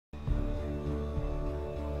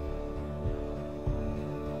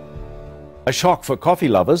A shock for coffee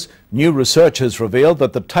lovers. New research has revealed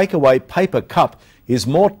that the takeaway paper cup is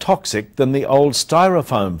more toxic than the old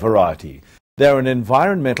Styrofoam variety. They're an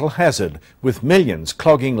environmental hazard, with millions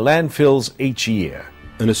clogging landfills each year.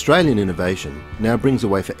 An Australian innovation now brings a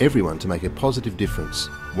way for everyone to make a positive difference,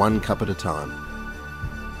 one cup at a time.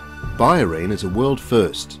 Biorene is a world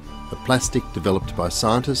first, a plastic developed by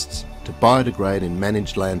scientists to biodegrade in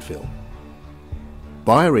managed landfill.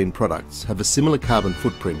 Biorene products have a similar carbon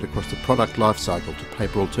footprint across the product life cycle to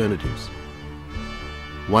paper alternatives.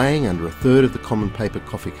 Weighing under a third of the common paper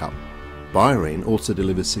coffee cup, Biorene also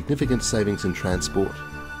delivers significant savings in transport.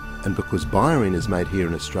 And because Biorene is made here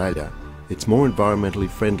in Australia, it's more environmentally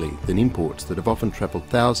friendly than imports that have often travelled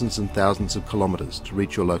thousands and thousands of kilometres to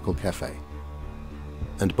reach your local cafe.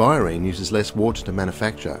 And Biorene uses less water to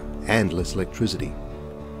manufacture and less electricity.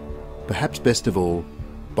 Perhaps best of all,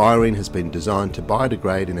 Biorene has been designed to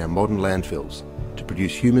biodegrade in our modern landfills to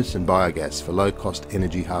produce humus and biogas for low-cost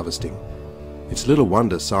energy harvesting. It's little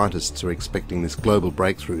wonder scientists are expecting this global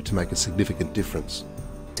breakthrough to make a significant difference.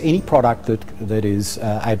 Any product that is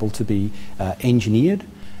able to be engineered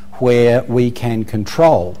where we can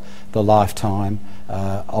control the lifetime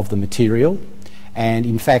of the material, and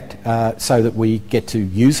in fact so that we get to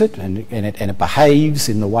use it and it behaves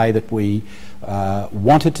in the way that we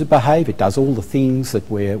want it to behave. It does all the things that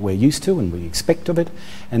we're used to and we expect of it,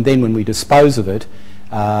 and then when we dispose of it,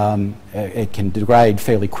 it can degrade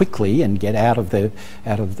fairly quickly and get out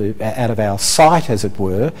of our sight, as it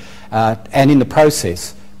were, and in the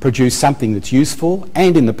process produce something that's useful,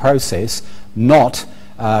 and in the process not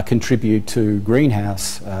contribute to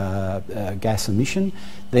greenhouse gas emission.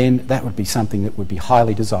 Then that would be something that would be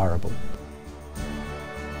highly desirable.